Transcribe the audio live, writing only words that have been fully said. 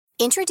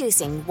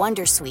Introducing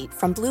Wondersuite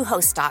from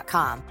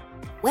Bluehost.com.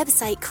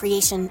 Website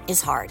creation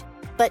is hard,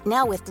 but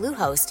now with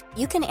Bluehost,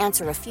 you can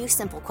answer a few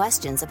simple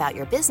questions about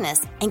your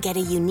business and get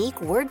a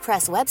unique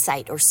WordPress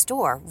website or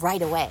store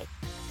right away.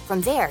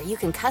 From there, you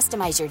can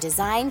customize your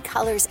design,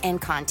 colors,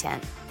 and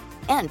content.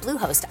 And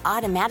Bluehost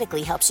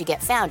automatically helps you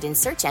get found in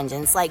search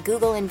engines like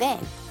Google and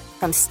Bing.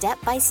 From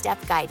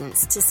step-by-step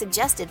guidance to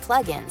suggested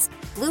plugins,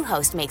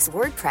 Bluehost makes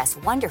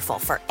WordPress wonderful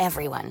for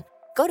everyone.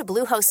 Go to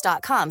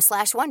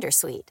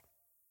bluehost.com/wondersuite.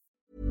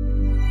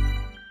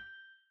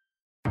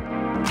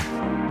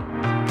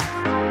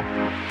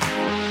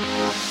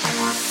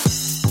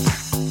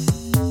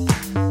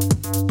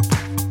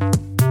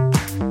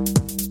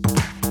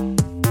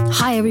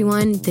 Hi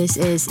everyone, this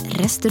is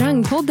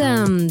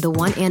Restaurangpodden, the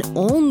one and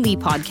only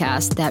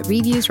podcast that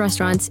reviews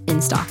restaurants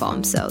in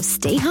Stockholm. So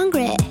stay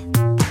hungry!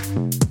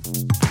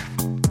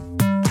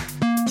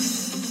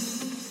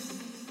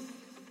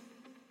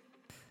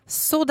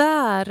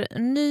 Sådär,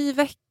 ny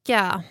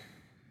vecka,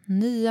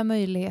 nya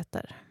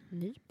möjligheter.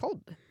 Ny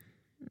podd?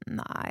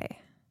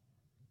 Nej,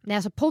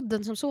 alltså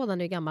podden som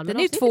sådan är ju gammal. Den men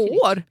är ju 2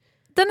 år,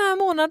 den här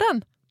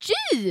månaden.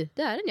 Gee,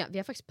 det är den ja. Vi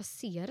har faktiskt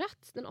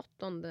passerat den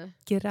 8:e.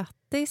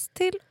 Grattis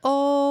till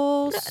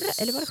oss.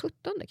 Eller var det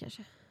 17:e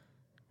kanske?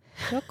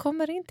 Jag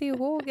kommer inte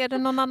ihåg. Är det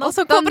någon annan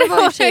som 8:e kommer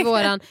var ihåg?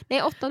 våran.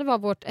 Nej, 8:e var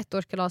vårt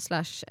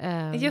 1-årskalas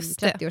 / Just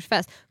det.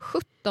 30-årsfest.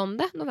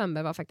 17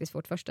 november var faktiskt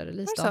vårt första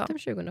releasedatum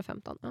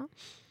 2015. Ja.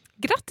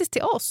 Grattis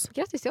till oss.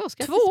 Grattis till oss.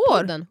 Grattis 2 år.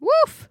 till podden.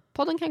 Woof!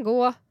 Podden kan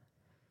gå.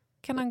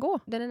 Kan han gå?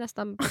 Den är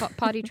nästan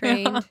potty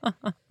trained.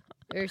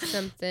 Or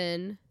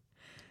something.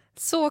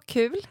 Så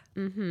kul.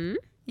 Mhm.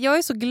 Jag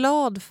är så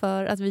glad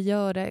för att vi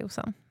gör det,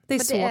 Jossan. Det är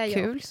Men så det är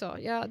kul. Också.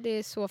 Ja, det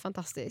är så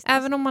fantastiskt.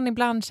 Även om man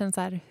ibland känner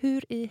så här,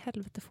 hur i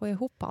helvete får jag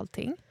ihop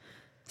allting?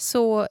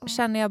 Så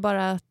känner jag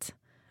bara att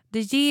det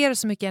ger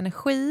så mycket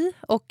energi.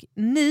 Och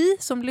ni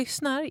som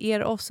lyssnar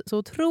ger oss så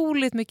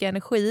otroligt mycket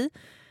energi.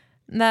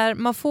 När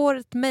man får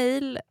ett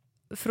mejl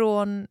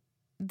från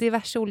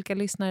diverse olika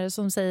lyssnare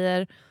som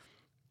säger: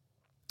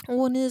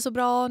 åh, ni är så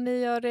bra, ni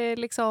gör det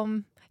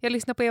liksom... Jag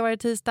lyssnar på er varje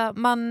tisdag.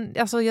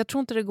 Jag tror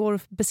inte det går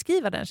att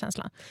beskriva den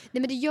känslan.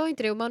 Nej, men det gör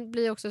inte det. Och man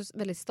blir också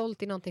väldigt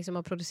stolt i någonting som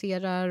man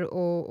producerar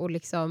och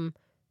liksom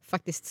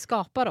faktiskt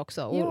skapar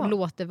också. Och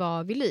låter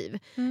vara vid liv.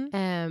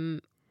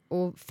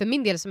 Och för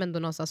min del som ändå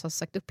någonstans har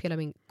sagt upp hela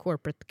min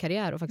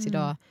corporate-karriär och faktiskt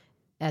idag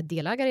är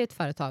delägare i ett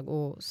företag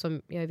och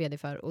som jag är vd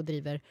för och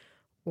driver.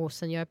 Och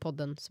sen gör jag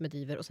podden som jag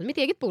driver. Och sen mitt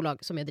eget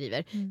bolag som jag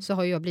driver. Så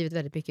har jag blivit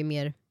väldigt mycket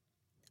mer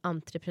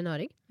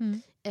entreprenörig.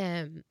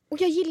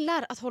 Och jag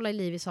gillar att hålla i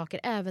liv i saker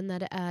även när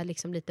det är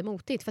liksom lite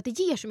motigt. För att det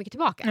ger så mycket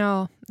tillbaka.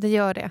 Ja, det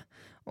gör det.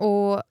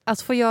 Och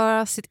att få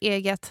göra sitt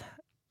eget.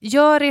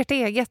 Gör ert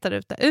eget där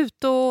ute.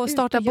 Ut och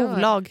starta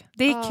bolag.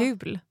 Det är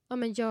kul. Ja,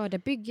 men gör det.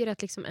 Bygger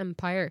ett liksom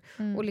empire.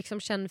 Och liksom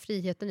känn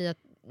friheten i att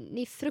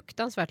ni är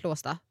fruktansvärt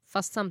låsta.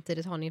 Fast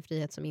samtidigt har ni en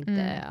frihet som inte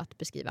är att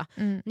beskriva.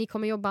 Ni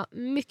kommer jobba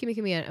mycket,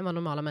 mycket mer än vad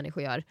normala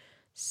människor gör.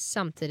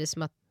 Samtidigt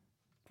som att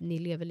ni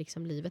lever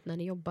liksom livet när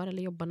ni jobbar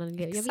eller jobbar när ni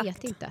lever. Jag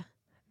vet inte.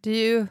 Det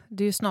är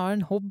ju snarare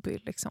en hobby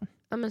liksom.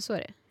 Ja, men så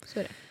är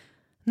det.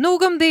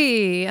 Nog om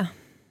det.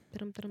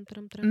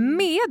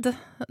 Med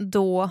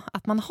då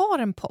att man har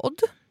en podd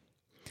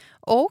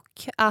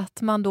och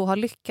att man då har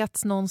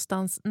lyckats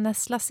någonstans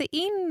näsla sig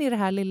in i det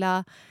här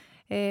lilla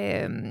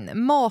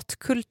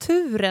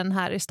matkulturen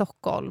här i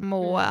Stockholm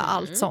och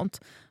allt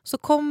sånt, så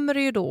kommer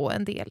det ju då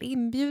en del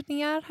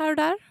inbjudningar här och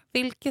där,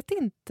 vilket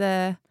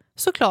inte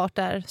såklart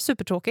är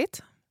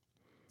supertråkigt.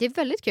 Det är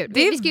väldigt kul.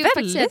 Vi ska ju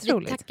faktiskt säga att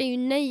vi tackar ju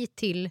nej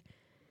till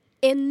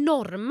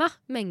enorma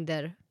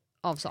mängder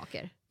av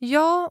saker.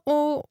 Ja,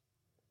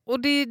 och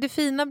det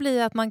fina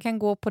blir att man kan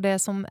gå på det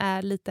som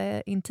är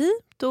lite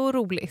intimt och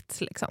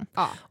roligt. Liksom.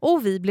 Ja.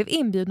 Och vi blev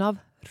inbjudna av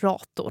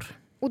Rator.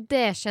 Och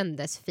det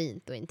kändes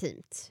fint och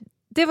intimt.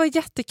 Det var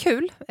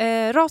jättekul.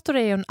 Rator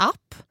är ju en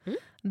app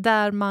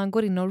där man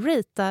går in och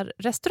ratear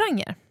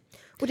restauranger.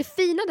 Och det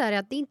fina där är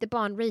att det inte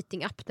bara är en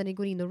rating-app där ni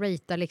går in och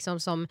ratear liksom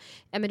som,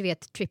 du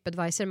vet,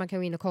 Trippelmiddag, man kan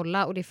gå in och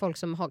kolla och det är folk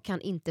som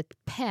kan inte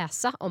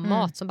päsa om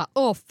mat som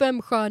bara,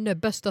 5 stjärnor,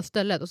 bästa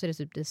stället, och så är det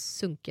typ det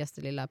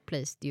sunkigaste lilla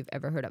place you've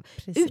ever heard of.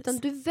 Precis. Utan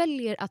du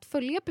väljer att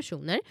följa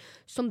personer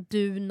som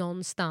du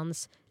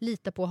någonstans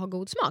litar på har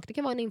god smak. Det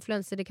kan vara en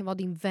influencer, det kan vara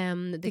din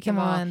vän, det kan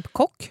vara en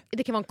kock.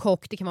 Det kan vara en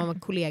kock, det kan vara en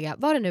kollega,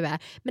 vad det nu är.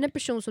 Men en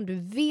person som du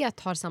vet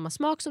har samma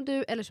smak som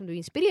du eller som du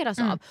inspireras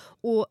av.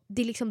 Och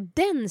det är liksom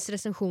dens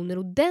recensioner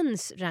och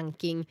dens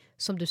ranking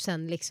som du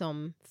sen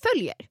liksom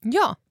följer.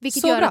 Ja,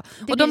 vilket så gör bra. att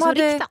det blir så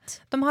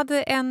riktat. De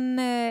hade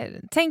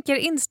tänker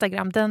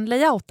Instagram, den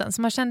layouten,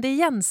 så man kände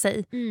igen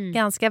sig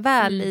ganska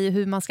väl i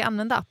hur man ska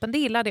använda appen. Det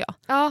gillade jag.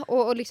 Ja,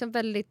 och liksom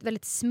väldigt,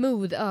 väldigt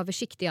smooth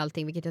översikt i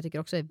allting, vilket jag tycker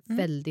också är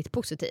väldigt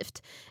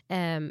positivt.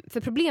 För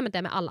problemet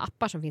är med alla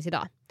appar som finns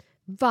idag.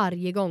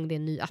 Varje gång det är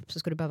en ny app så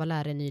ska du behöva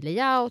lära dig en ny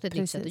layout, ett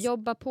nytt sätt att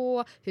jobba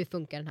på, hur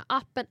funkar den här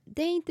appen.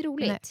 Det är inte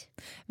roligt. Nej.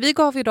 Vi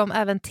gav ju dem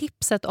även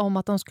tipset om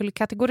att de skulle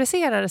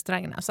kategorisera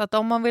restaurangerna. Så att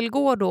om man vill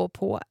gå då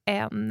på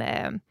en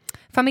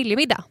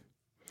familjemiddag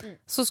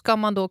så ska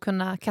man då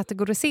kunna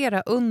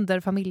kategorisera under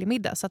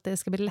familjemiddag så att det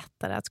ska bli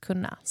lättare att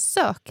kunna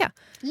söka.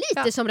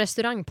 Lite som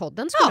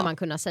restaurangpodden skulle man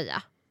kunna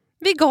säga.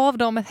 Vi gav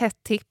dem ett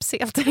hett tips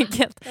helt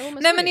enkelt.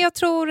 Men jag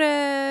tror...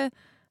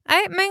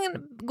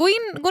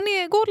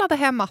 gå och ladda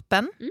hem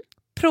appen.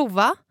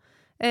 Prova.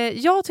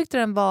 Jag tyckte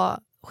den var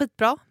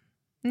skitbra.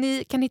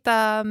 Ni kan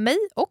hitta mig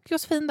och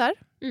Josefin där,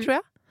 tror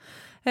jag.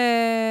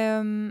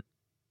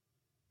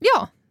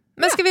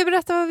 Men ska vi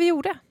berätta vad vi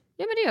gjorde?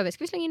 Ja, men det gör vi.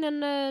 Ska vi slänga in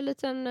en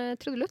liten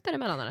trudelutt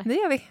däremellan? Eller? Det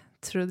gör vi.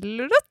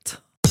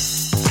 Trudelutt.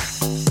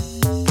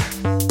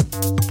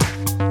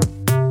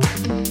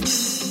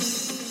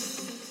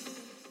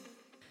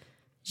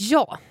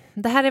 Ja,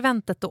 det här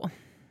eventet då.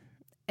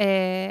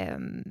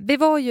 Vi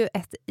var ju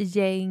ett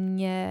gäng...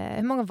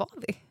 hur många var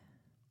vi?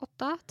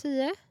 8,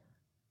 10.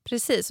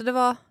 Precis, och det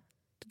var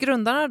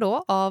grundarna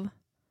då av...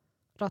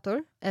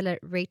 Rator, eller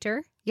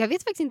Rator. Jag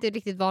vet faktiskt inte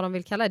riktigt vad de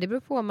vill kalla det. Det beror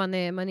på om man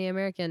är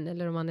American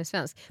eller om man är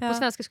svensk. Ja. På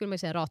svenska skulle man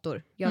säga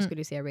Rator. Jag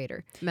skulle säga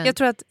Rator. Men jag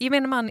tror att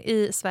gemene man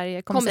i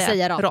Sverige kommer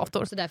säga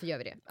Rator. Så därför gör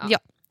vi det. Ja.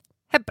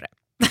 Hebbre.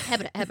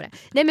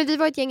 Nej, men vi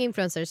var ett gäng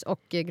influencers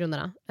och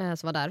grundarna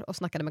som var där och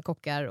snackade med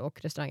kockar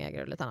och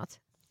restaurangägare och lite annat.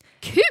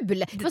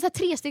 Kul! Det var så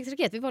här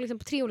 3-stegsraket. Vi var liksom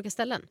på 3 olika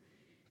ställen.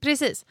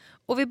 Precis.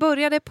 Och vi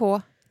började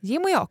på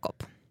Jim och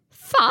Jakob.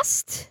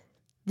 Fast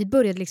vi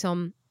började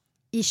liksom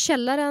i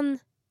källaren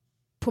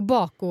på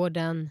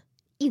bakgården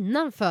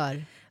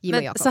innanför Jim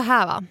och Jakob. Så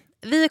här va.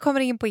 Vi kommer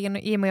in på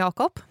Jim och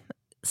Jakob.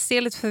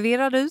 Ser lite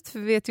förvirrade ut för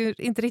vi vet ju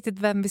inte riktigt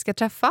vem vi ska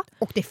träffa.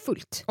 Och det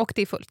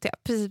är fullt. Ja.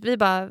 Precis, vi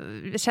bara,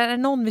 är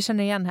någon vi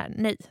känner igen här?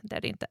 Nej, det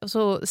är det inte. Och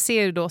så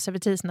ser ju då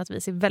servitrisen att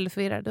vi ser väldigt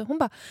förvirrade. Hon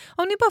bara,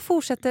 om ni bara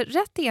fortsätter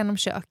rätt igenom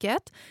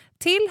köket,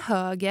 till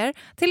höger,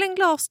 till en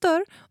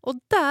glasdörr och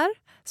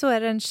där så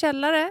är det en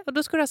källare och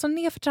då ska du alltså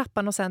ner för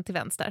trappan och sen till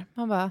vänster.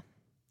 Man bara,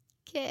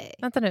 okej.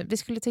 Vänta nu, vi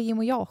skulle till Jim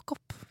och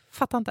Jakob.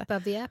 Fattar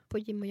inte. Vi är på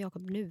Jim och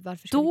Jakob nu.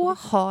 Varför ska då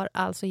har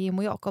alltså Jim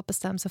och Jakob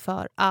bestämt sig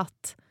för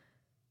att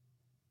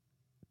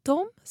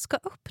de ska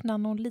öppna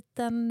något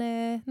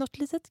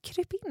litet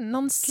krypin,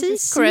 någon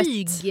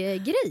secret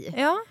smyggrej.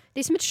 Ja. Det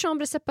är som ett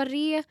chambre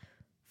séparé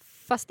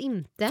fast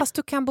inte. Fast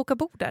du kan boka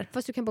bord där.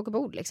 Fast du kan boka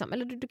bord liksom.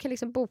 Eller du kan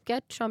liksom boka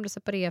ett chambre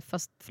séparé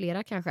fast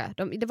flera kanske.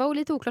 Det var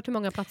lite oklart hur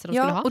många platser de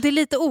skulle ha. Ja, och det är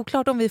lite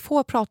oklart om vi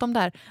får prata om det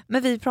här.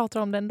 Men vi pratar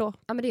om det ändå.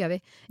 Ja, men det gör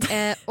vi.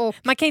 Och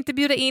man kan inte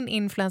bjuda in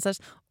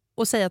influencers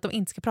och säga att de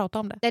inte ska prata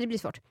om det. Nej, det blir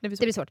svårt.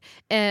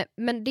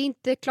 Men det är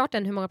inte klart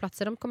än hur många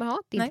platser de kommer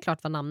ha. Det är inte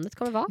klart vad namnet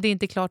kommer vara. Det är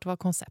inte klart vad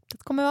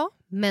konceptet kommer vara.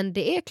 Men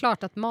det är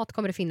klart att mat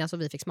kommer att finnas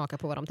och vi fick smaka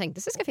på vad de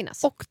tänkte sig ska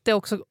finnas. Och det är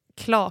också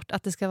klart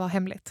att det ska vara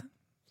hemligt.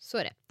 Så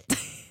är det.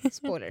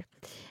 Spoiler.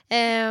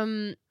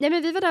 Nej,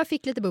 men vi var där och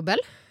fick lite bubbel.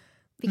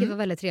 Vilket var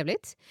väldigt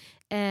trevligt.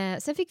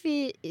 Sen fick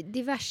vi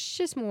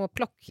diverse små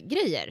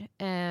plockgrejer.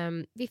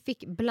 Vi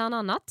fick bland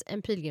annat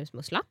en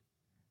pilgrimsmussla.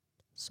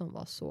 Som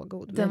var så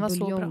god. Den var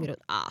så bra.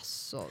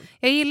 Alltså,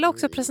 jag gillar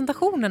också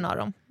presentationen av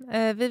dem.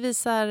 Vi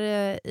visar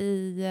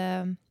i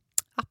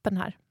appen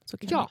här. Så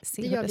kan ja,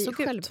 se det gör vi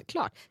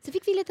självklart. Sen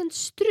fick vi en liten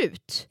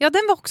strut. Ja,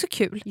 den var också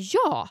kul.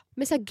 Ja,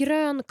 med så här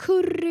grön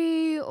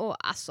curry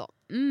och alltså,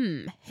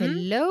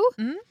 hello.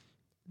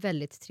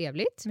 Väldigt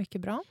trevligt.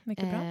 Mycket bra.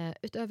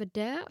 Utöver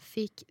det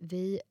fick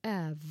vi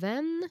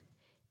även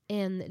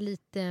en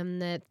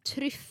liten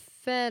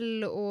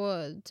tryffel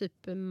och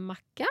typ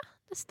macka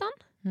nästan.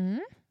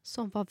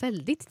 Som var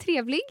väldigt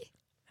trevlig.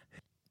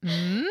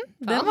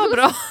 Den var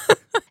bra.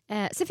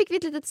 Sen fick vi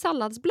ett litet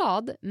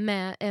salladsblad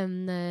med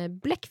en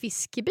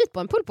bläckfiskbit på,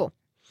 en pulpo.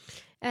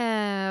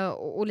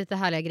 Och lite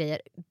härliga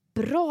grejer.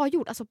 Bra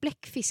gjort. Alltså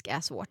bläckfisk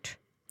är svårt.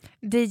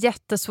 Det är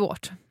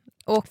jättesvårt.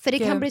 Och, för det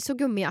kan bli så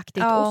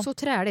gummiaktigt och så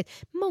träligt.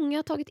 Många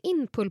har tagit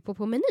in pulpo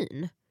på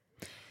menyn.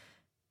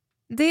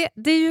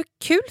 Det är ju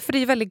kul för det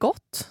är väldigt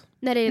gott.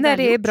 När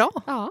det är bra.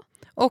 Ja.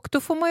 Och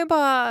då får man ju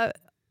bara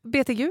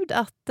be till Gud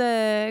att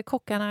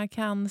kockarna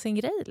kan sin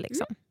grej.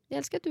 Liksom. Jag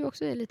älskar att du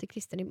också är lite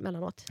kristen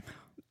emellanåt.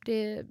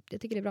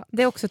 Jag tycker det är bra.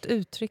 Det är också ett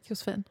uttryck,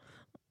 Josefin.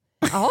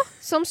 Ja,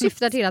 som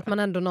syftar till att man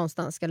ändå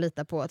någonstans ska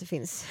lita på att det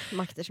finns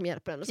makter som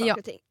hjälper en och saker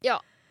och ting.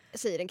 Ja,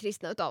 säger den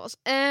kristna utav oss.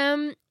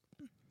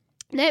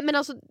 Nej, men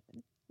alltså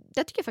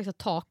där tycker jag faktiskt att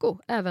taco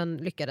även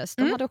lyckades.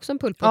 De hade också en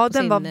pulpo på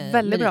den sin var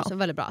väldigt meny bra. som var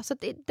väldigt bra. Så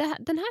att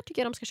den här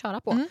tycker jag de ska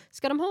köra på.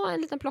 Ska de ha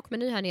en liten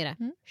plockmeny här nere?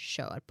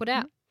 Kör på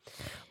det.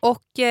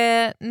 Och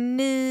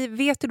ni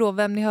vet ju då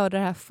vem ni hörde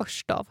det här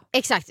först av.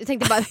 Exakt, jag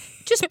tänkte bara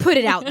just put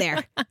it out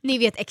there. Ni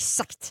vet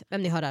exakt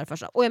vem ni hörde det här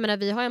först av. Och jag menar,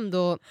 vi har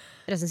ändå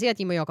recenserat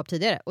Jim och Jakob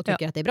tidigare och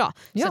tycker att det är bra.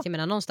 Så att jag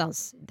menar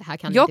någonstans, det här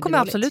kan jag inte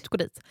kommer bli absolut gå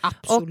dit.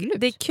 Absolut. Och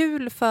det är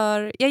kul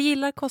för, jag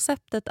gillar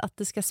konceptet att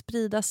det ska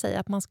sprida sig,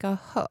 att man ska ha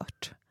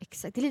hört.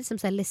 Exakt, det är lite som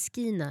så här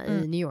Leskina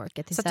i New York.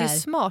 Att så att det är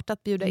smart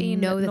att bjuda in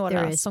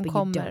några som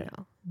kommer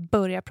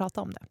börja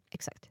prata om det.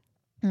 Exakt.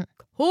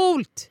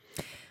 Coolt!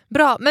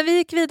 Bra, men vi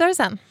gick vidare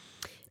sen.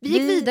 Vi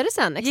gick vidare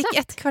sen, exakt. Gick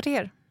 1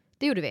 kvarter.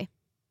 Det gjorde vi.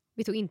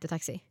 Vi tog inte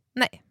taxi.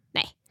 Nej.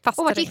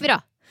 Och vart gick vi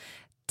då?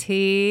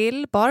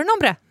 till Bar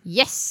Nombre.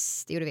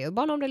 Yes, det gjorde vi. Och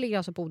Bar Nombre ligger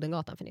alltså på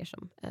Odengatan för er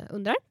som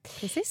undrar.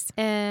 Precis.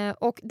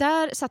 Och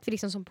där satt vi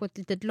liksom som på ett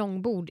litet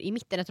långbord i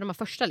mitten, ett av de här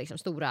första liksom,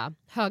 stora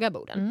höga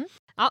borden.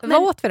 Ja,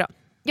 Vad åt vi då?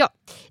 Ja,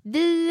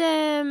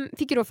 vi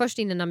fick ju då först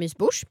in en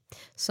amuse-bouche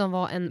som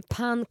var en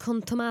pan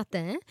con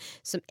tomate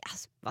som,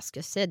 alltså, vad ska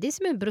jag säga, det är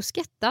som en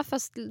bruschetta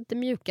fast lite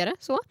mjukare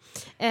så.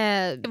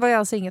 Det var ju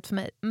alltså inget för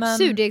mig. Men...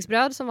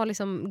 Surdegsbröd som var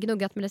liksom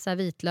gnuggat med lite så här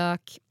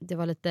vitlök. Det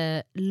var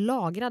lite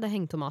lagrade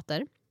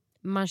hängtomater,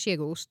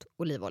 manchegoost,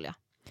 olivolja.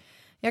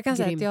 Jag kan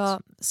säga att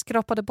jag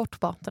skrapade bort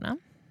tomaterna.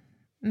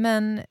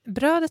 Men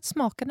brödet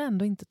smakade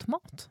ändå inte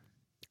tomat.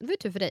 Det var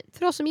tur för dig.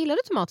 För oss som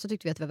gillade tomat så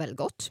tyckte vi att det var väldigt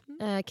gott.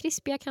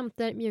 Krispiga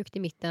kanter, mjukt i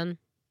mitten.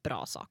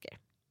 Bra saker.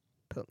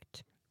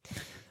 Punkt.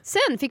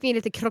 Sen fick vi in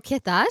lite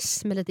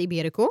croquetas med lite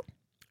iberico.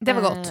 Det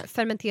var gott.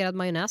 Fermenterad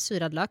majonnäs,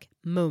 syrad lök.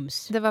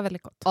 Mums. Det var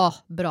väldigt gott.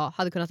 Bra.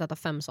 Hade kunnat äta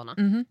 5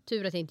 sådana.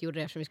 Tur att jag inte gjorde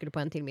det eftersom vi skulle på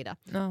en till middag.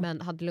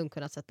 Men hade lugnt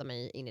kunnat sätta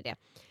mig in i det.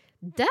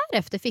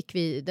 Därefter fick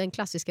vi den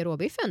klassiska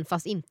råbiffen,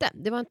 fast inte.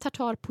 Det var en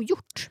tartar på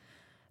hjort.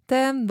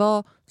 Den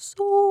var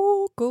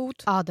så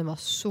god. Ja, den var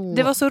så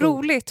Det var så god.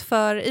 roligt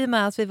för i och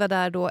med att vi var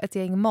där då ett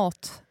gäng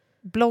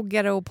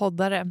matbloggare och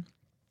poddare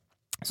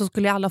så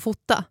skulle alla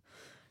fota.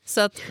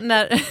 Så att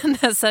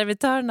när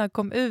servitörerna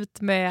kom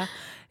ut med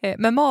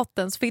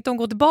maten så fick de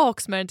gå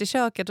tillbaks med den till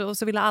köket och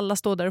så ville alla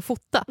stå där och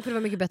fota. För det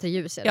var mycket bättre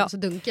ljus, det var så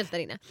dunkelt där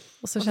inne.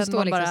 Och så står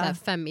man liksom bara, så här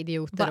 5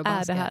 idioter vad och bara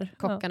är det här?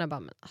 Kockarna bara,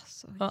 men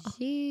alltså,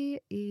 ge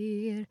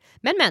er.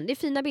 Men det är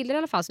fina bilder i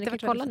alla fall så ni kan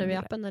kolla nu i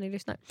appen när ni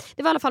lyssnar.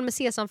 Det var i alla fall med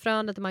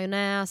sesamfrön, lite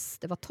majonnäs,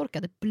 det var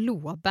torkade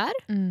blåbär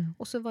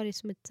och så var det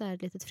som ett så här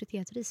litet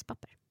friterat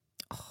rispapper.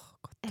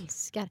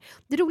 Älskar.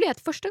 Det roliga är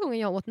att första gången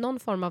jag åt någon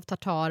form av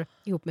tartar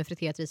ihop med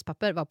friterat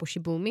rispapper var på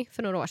Shibumi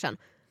för några år sedan.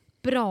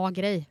 Bra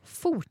grej.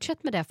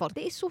 Fortsätt med det folk.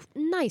 Det är så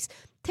nice.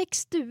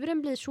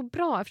 Texturen blir så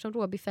bra eftersom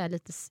råbiff är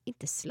lite,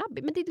 inte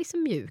slabbig, men det är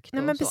liksom mjukt.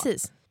 Nej, men så.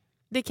 precis.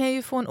 Det kan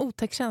ju få en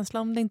otäck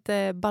känsla om det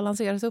inte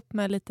balanseras upp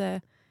med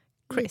lite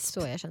crisp.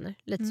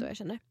 Lite så jag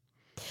känner.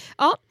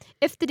 Ja,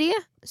 efter det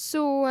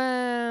så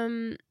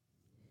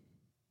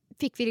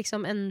fick vi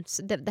liksom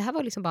det här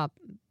var liksom bara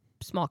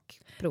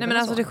smakprov. Nej, men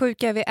alltså det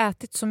sjuka är att vi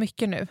ätit så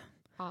mycket nu.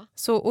 Ja.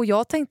 Så, och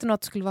jag tänkte nog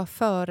att det skulle vara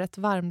förrätt,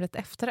 varmrätt,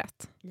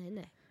 efterrätt.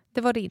 Nej.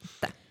 Det var det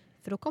inte.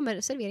 För då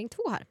kommer servering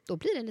 2 här. Då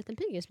blir det en liten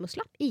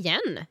pilgrimsmussla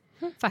igen.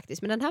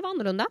 Faktiskt. Men den här var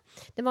annorlunda.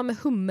 Den var med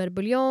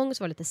hummerbuljong,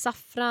 så var det lite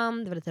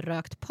saffran, det var lite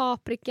rökt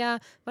paprika,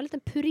 det var en liten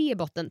puré i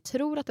botten.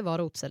 Tror att det var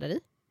rotselleri.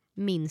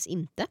 Minns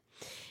inte.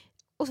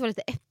 Och så var det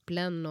lite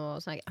äpplen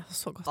och såna här.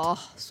 Så gott.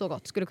 Så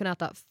gott. Skulle kunna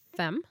äta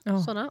 5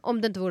 såna.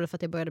 Om det inte vore för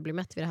att jag började bli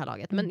mätt vid det här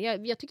laget. Men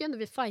jag tycker ändå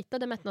vi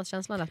fightade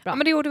mättnadskänslan rätt bra. Ja,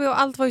 men det gjorde vi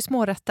och allt var ju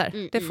små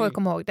rätter. Det får jag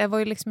komma ihåg. Det var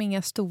ju liksom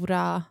inga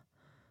stora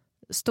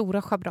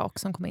schabrak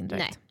som kom in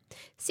direkt. Nej.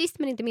 Sist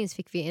men inte minst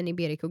fick vi en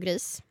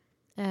iberico-gris.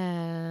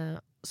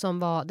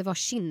 Det var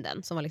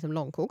kinden som var liksom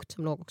långkokt.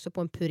 Som låg också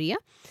på en puré.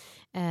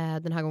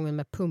 Den här gången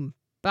med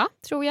pumpa,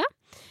 tror jag.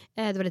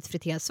 Det var lite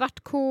friterad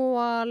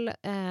svartkål.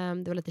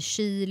 Det var lite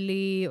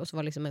chili. Och så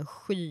var det liksom en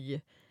sky.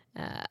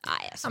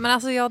 Ja, men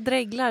alltså jag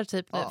dreglar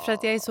typ nu. För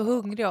att jag är så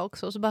hungrig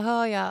också. Och så bara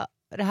hör jag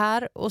det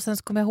här. Och sen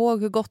så kommer jag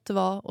ihåg hur gott det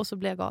var. Och så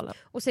blir jag galen.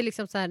 Och så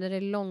liksom så här, när det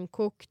är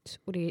långkokt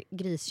och det är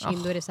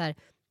griskind. Då är det så här.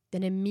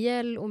 Den är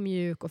mjäll och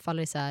mjuk och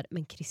faller isär,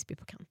 men krispig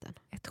på kanten.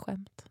 Ett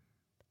skämt.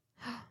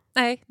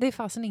 Nej, det är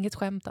fasen inget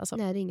skämt alltså.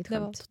 Nej, det är inget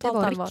skämt. Det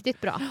var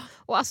riktigt bra.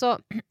 Och alltså,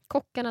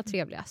 kockarna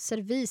trevliga,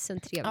 servisen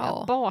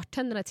trevliga,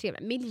 bartenderna är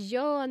trevliga,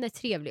 miljön är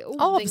trevlig,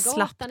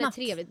 Odengatan är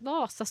trevligt,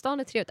 Vasastan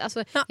är trevligt.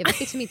 Alltså, jag vet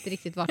liksom inte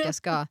riktigt vart jag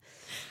ska...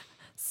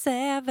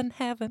 Seven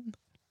heaven.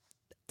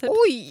 Typ.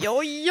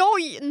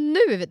 Oj,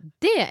 nu!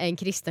 Det är en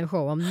kristen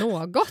show om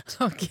något.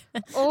 Okay.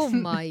 Oh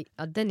my...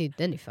 Ja, den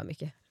är för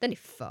mycket. Den är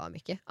för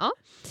mycket.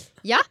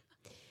 Ja.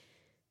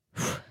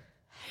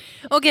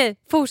 Okej,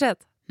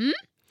 fortsätt.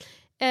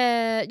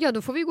 Ja,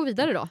 då får vi gå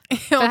vidare då.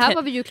 För här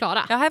var vi ju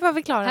klara. Ja, här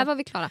var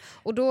vi klara.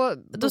 Och då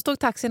stod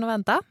taxin och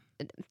väntade.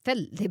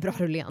 Väldigt bra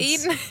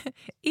rullians.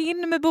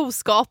 In med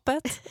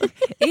boskapet.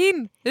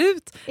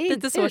 Ut.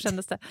 Lite så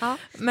kändes det. Ja.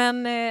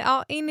 Men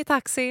in i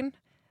taxin.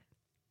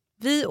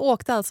 Vi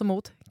åkte alltså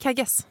mot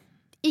Kagges.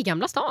 I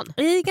Gamla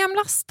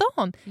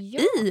stan. Ja.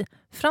 I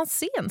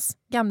Franzéns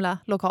gamla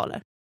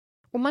lokaler.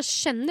 Och man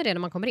känner det när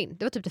man kommer in.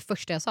 Det var typ det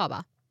första jag sa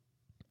bara.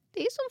 Det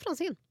är som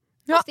Franzén.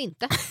 Fast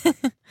inte.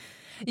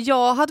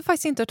 Jag hade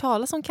faktiskt inte hört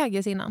talas om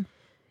Kagges innan.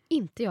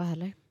 Inte jag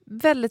heller.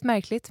 Väldigt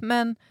märkligt,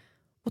 men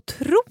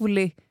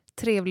otroligt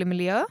trevlig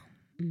miljö.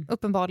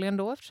 Uppenbarligen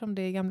då, eftersom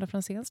det är gamla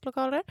Franzéns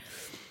lokaler.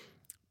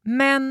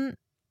 Men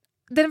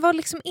den var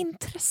liksom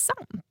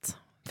intressant.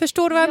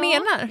 Förstår du vad jag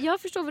menar?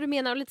 Jag förstår vad du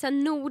menar. Och lite så här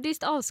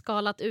nordiskt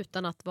avskalat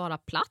utan att vara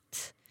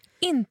platt.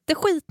 Inte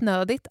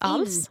skitnödigt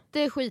alls.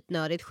 Inte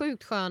skitnödigt.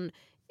 Sjukt skön.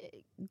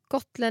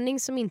 Gotlänning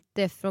som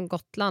inte är från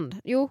Gotland.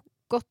 Jo,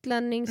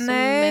 gotlänning som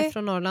är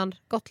från Norrland.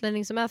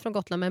 Gotlänning som är från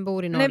Gotland men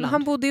bor i Norrland. Nej,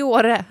 han bodde i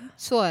Åre.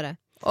 Så är det.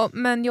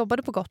 Men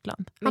jobbade på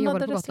Gotland. Han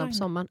jobbade på Gotland på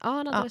sommaren. Ja,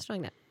 han hade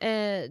restaurang där.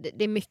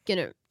 Det är mycket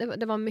nu.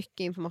 Det var mycket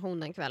information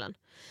den kvällen.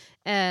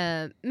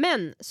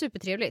 Men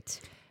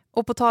supertrevligt.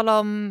 Och på tal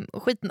om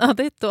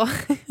skitnödigt då.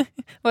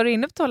 Var du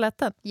inne på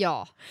toaletten?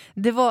 Ja.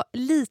 Det var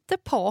lite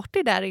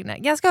party där inne.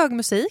 Ganska hög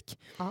musik.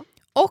 Ja.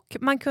 Och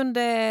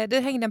det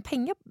hängde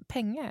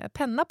en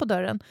penna på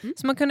dörren.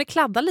 Så man kunde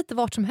kladda lite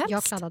vart som helst.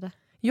 Jag kladdade.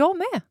 Jag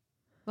med.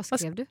 Vad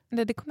skrev du?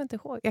 Nej, det kommer jag inte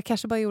ihåg. Jag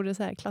kanske bara gjorde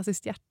så här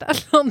klassiskt hjärta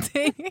eller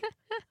någonting.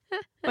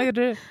 Vad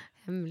gjorde du?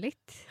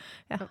 Hemligt.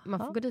 Jaha. Man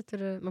får gå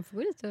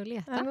dit och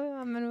leta.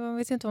 Ja, men man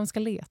vet ju inte vad man ska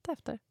leta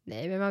efter.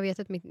 Nej, men man vet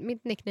att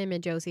mitt nickname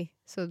är Josie.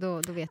 Så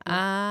då vet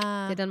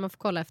man. Det är den man får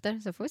kolla efter.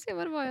 Så får vi se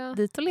vad det var jag...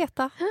 Dit och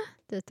leta.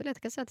 Dit och leta.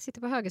 Jag kan säga att jag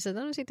sitter på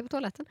högersidan och sitter på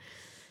toaletten.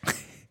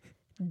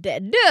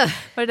 Dead!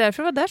 Var det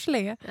därför du var där så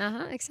länge?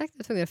 Jaha, exakt. Jag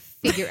var tvungen att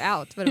figure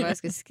out vad det var jag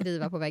skulle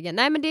skriva på väggen.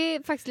 Nej, men det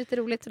är faktiskt lite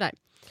roligt sådär.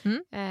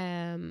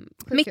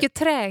 Mycket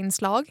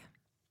träinslag.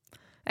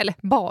 Eller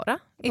bara.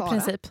 I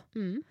princip.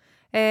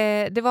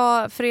 Det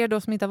var, för er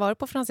då som inte har varit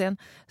på Franzén,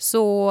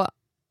 så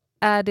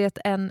är det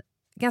en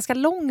ganska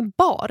lång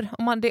bar.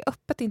 Om det är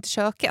öppet, inte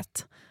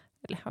köket.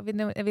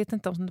 Eller, jag vet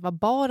inte om det var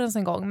baren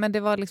en gång, men det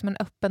var liksom en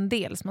öppen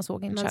del som man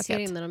såg in i köket. Man ser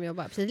in när de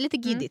jobbar. Precis, lite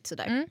giddigt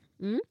sådär.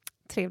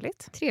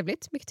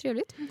 Trevligt. Mycket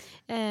trevligt.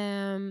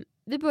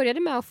 Vi började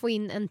med att få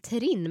in en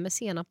terrine med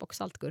senap och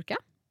saltgurka.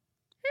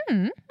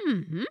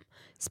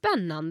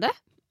 Spännande.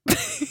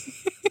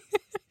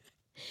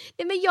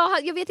 Nej, men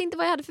jag vet inte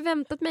vad jag hade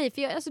förväntat mig.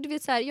 För alltså, du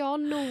vet så här,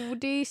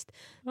 nordiskt.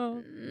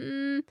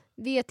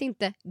 Vet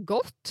inte.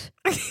 Gott.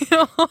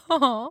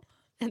 Ja.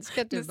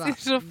 Ska du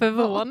ser så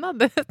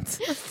förvånad ut.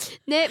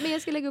 Nej, men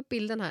jag ska lägga upp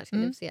bilden här. Ska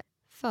du se.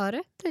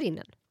 Före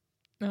terrinen.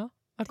 Ja,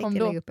 vad kom tänkte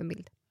då? Jag lägga upp en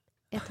bild.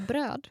 Ett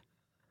bröd.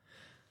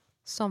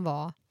 Som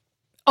var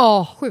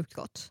sjukt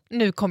gott.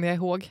 Nu kommer jag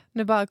ihåg.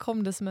 Nu bara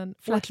kom det som en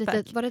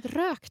flashback. Var det ett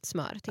rökt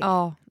smör till?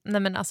 Ja,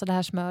 nej men alltså det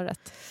här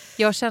smöret.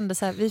 Jag kände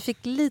så här, vi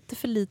fick lite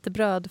för lite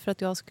bröd för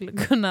att jag skulle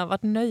kunna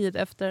varit nöjd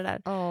efter det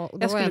där. Ja, och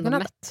då jag var skulle kunna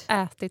mätt.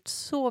 ätit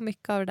så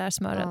mycket av det där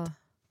smöret.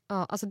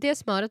 Ja, alltså det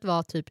smöret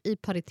var typ i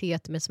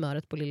paritet med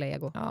smöret på Lilla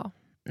Ego. Ja,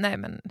 nej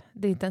men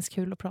det är inte ens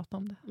kul att prata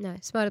om det. Nej,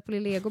 smöret på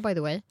Lilla Ego by the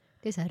way.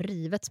 Det är så här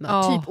rivet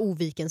smör. Typ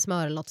Oviken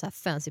smör eller något så här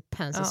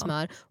fancy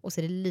smör. Och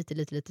så är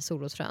det lite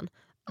solrosfrön.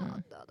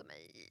 Döda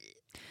mig.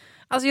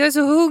 Alltså jag är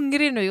så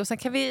hungrig nu och sen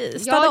kan vi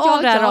stanna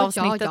av det här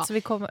avsnittet så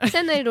vi kommer.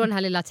 Sen är det då den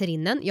här lilla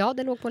terrinen. Ja,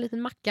 den låg på en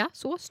liten macka.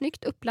 Så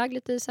snyggt upplagd,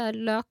 lite så här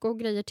lök och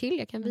grejer till.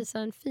 Jag kan visa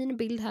en fin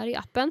bild här i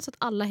appen så att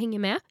alla hänger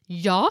med.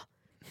 Ja.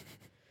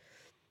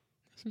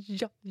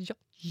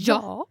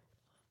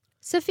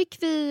 Sen fick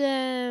vi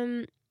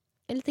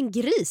en liten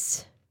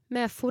gris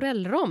med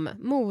forellrom,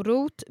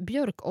 morot,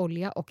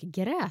 björkolja och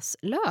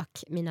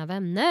gräslök, mina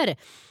vänner.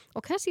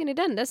 Och här ser ni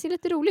den ser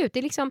lite rolig ut.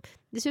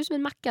 Det ser ut som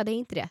en macka, det är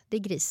inte det. Det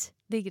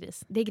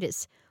är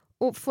gris.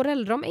 Och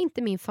forellrom är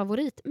inte min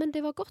favorit, men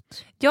det var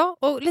gott. Ja,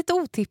 och lite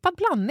otippad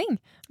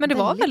blandning. Men det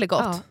var väldigt gott.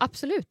 Ja,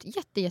 absolut.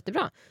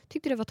 Jättebra.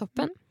 Tyckte det var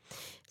toppen.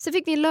 Sen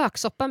fick vi en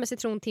löksoppa med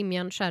citron,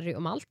 timjan, sherry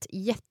och malt.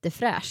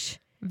 Jättefräsch.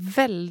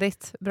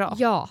 Väldigt bra.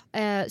 Ja,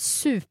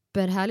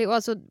 superhärlig. Och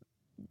alltså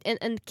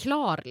en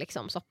klar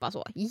liksom soppa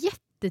så.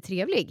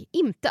 Jättetrevlig.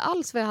 Inte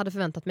alls vad jag hade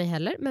förväntat mig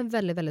heller, men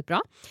väldigt, väldigt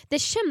bra. Det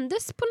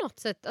kändes på något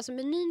sätt, alltså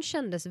menyn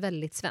kändes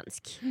väldigt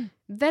svensk.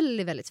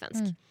 Väldigt, väldigt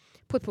svensk.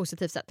 På ett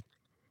positivt sätt.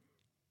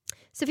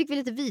 Så fick vi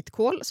lite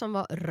vitkål som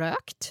var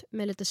rökt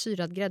med lite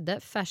syrad grädde,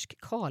 färsk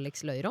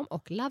kalixlöjrom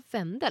och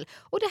lavendel.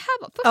 Och det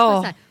här var först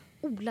så här,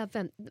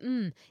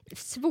 lavendel.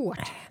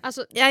 Svårt.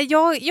 Alltså,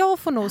 jag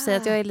får nog säga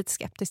att jag är lite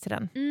skeptisk till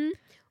den.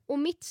 Och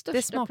mitt största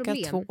det smakar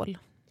problem. Tvål.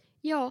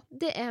 Ja,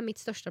 det är mitt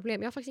största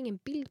problem. Jag har faktiskt ingen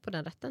bild på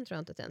den rätten, tror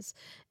jag inte ens.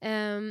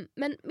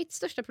 Men mitt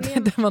största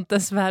problem... Det var inte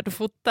ens värd att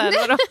fota,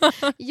 eller då?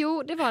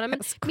 Jo, det var det.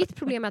 Men mitt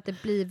problem är att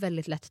det blir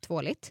väldigt lätt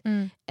tvåligt.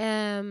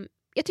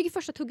 Jag tycker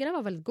första tuggarna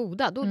var väldigt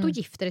goda. Då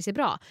gifter det sig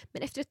bra.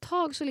 Men efter ett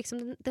tag så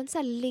liksom den så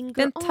här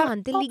linger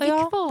on. Det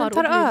ligger kvar den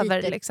tar och blir över,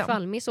 lite liksom.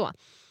 Kvalmig så.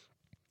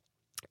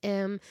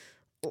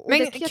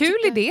 Men kul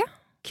idé.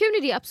 Kul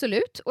idé,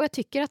 absolut. Och jag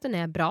tycker att den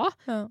är bra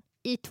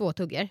i 2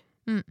 tuggor.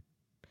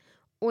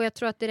 Och jag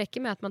tror att det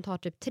räcker med att man tar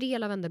typ 3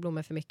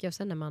 lavendelblommor för mycket. Och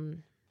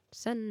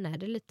sen är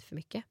det lite för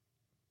mycket.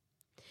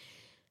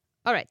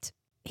 All right.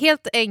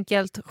 Helt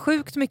enkelt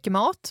sjukt mycket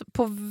mat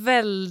på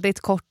väldigt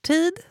kort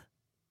tid.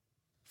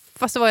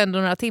 Fast det var ändå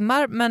några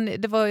timmar. Men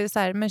det var ju så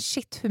här, men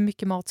shit, hur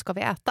mycket mat ska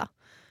vi äta?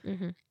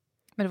 Men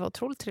det var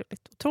otroligt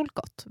trevligt, otroligt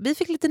gott. Vi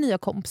fick lite nya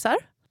kompisar.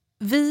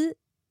 Vi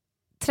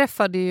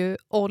träffade ju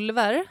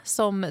Oliver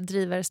som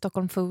driver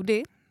Stockholm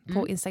Foodie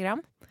på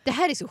Instagram. Det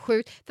här är så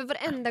sjukt. För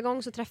varenda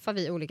gång så träffar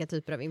vi olika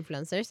typer av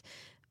influencers.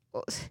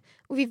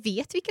 Och vi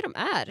vet vilka de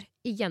är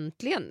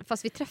egentligen,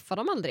 fast vi träffar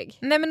dem aldrig.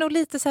 Nej, men och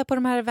lite så här på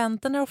de här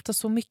eventen är det ofta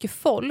så mycket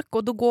folk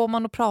och då går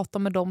man och pratar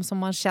med dem som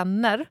man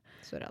känner.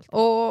 Så är det alltid.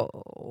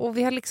 Och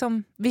vi har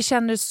liksom, vi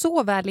känner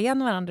så väl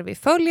igen varandra. Vi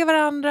följer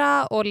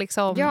varandra och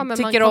liksom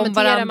tycker om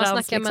varandra.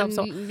 Man snackar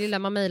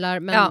liksom man mejlar,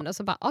 men och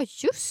så bara,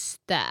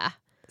 just det.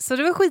 Så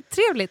det var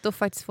skittrevligt att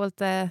faktiskt få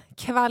lite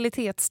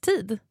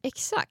kvalitetstid.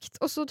 Exakt.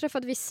 Och så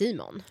träffade vi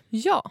Simon.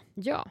 Ja.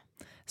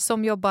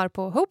 Som jobbar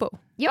på Hobo.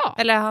 Ja.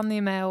 Eller han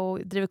är med och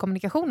driver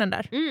kommunikationen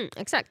där.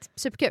 Exakt.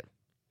 Superkul.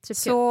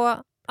 Så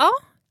ja,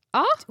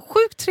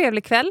 Sjukt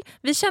trevlig kväll.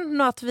 Vi kände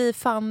nog att vi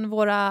fann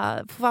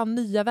våra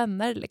nya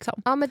vänner.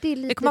 Liksom. Ja, men det är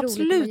lite vi kommer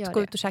absolut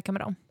gå ut och käka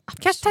med dem.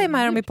 Kanske ta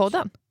med dem i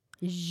podden.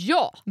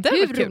 Ja,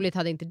 hur roligt kul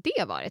hade inte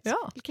det varit?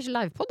 Ja. Kanske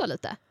livepodda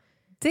lite.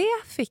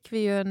 Det fick vi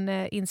ju en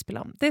inspel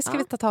om. Det ska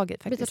vi ta tag i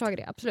faktiskt. Vi tar tag i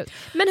det, absolut.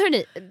 Men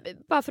hörni,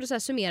 bara för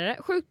att summera det.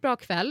 Sjukt bra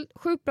kväll,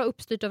 sjukt bra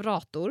uppstyrt av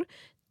Rator.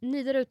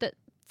 Ni där ute,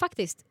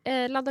 faktiskt,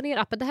 ladda ner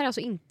appen. Det här är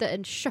alltså inte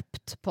en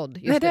köpt podd.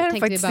 Just nej, det är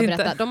tänkte vi bara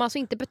berätta. Inte. De har alltså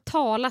inte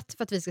betalat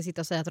för att vi ska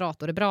sitta och säga att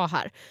Rator är bra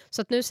här.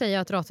 Så att nu säger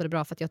jag att Rator är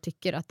bra för att jag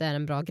tycker att det är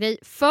en bra grej.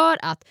 För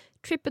att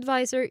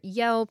Tripadvisor,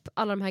 Yelp,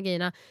 alla de här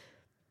grejerna,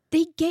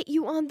 they get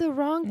you on the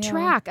wrong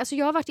track. Alltså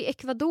jag har varit i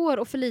Ecuador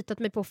och förlitat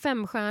mig på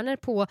 5 stjärnor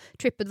på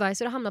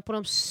Tripadvisor och hamnat på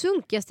de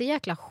sunkigaste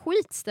jäkla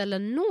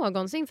skitställen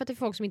någonsin för att det är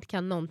folk som inte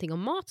kan någonting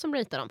om mat som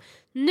ratear dem.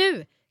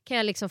 Nu kan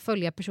jag liksom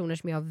följa personer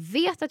som jag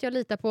vet att jag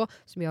litar på,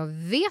 som jag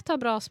vet har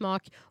bra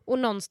smak och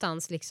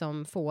någonstans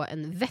liksom få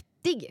en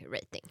vettig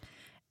rating.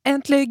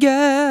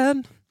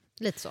 Äntligen!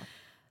 Lite så.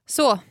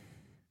 Så,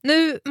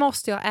 nu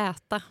måste jag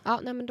äta. Ja,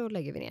 nej, men då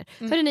lägger vi ner.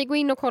 Hörrni, ni gå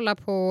in och kolla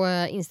på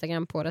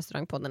Instagram på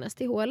restaurangpodden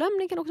STHLM.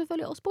 Ni kan också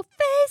följa oss på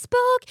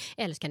Facebook.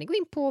 Eller så kan ni gå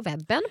in på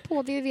webben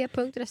på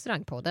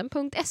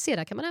www.restaurangpodden.se.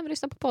 Där kan man även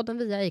lyssna på podden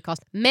via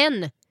Acast.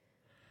 Men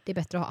det är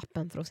bättre att ha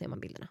appen för att se man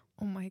bilderna.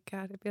 Oh my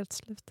god, det blir helt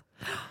slut.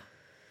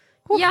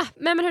 Ja,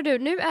 men hör du,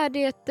 nu är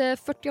det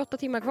 48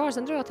 timmar kvar.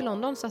 Sen drar jag till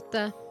London så att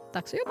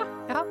dags att jobba.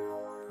 Ja,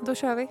 då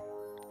kör vi.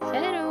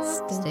 Hej då!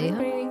 Stay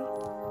hungry.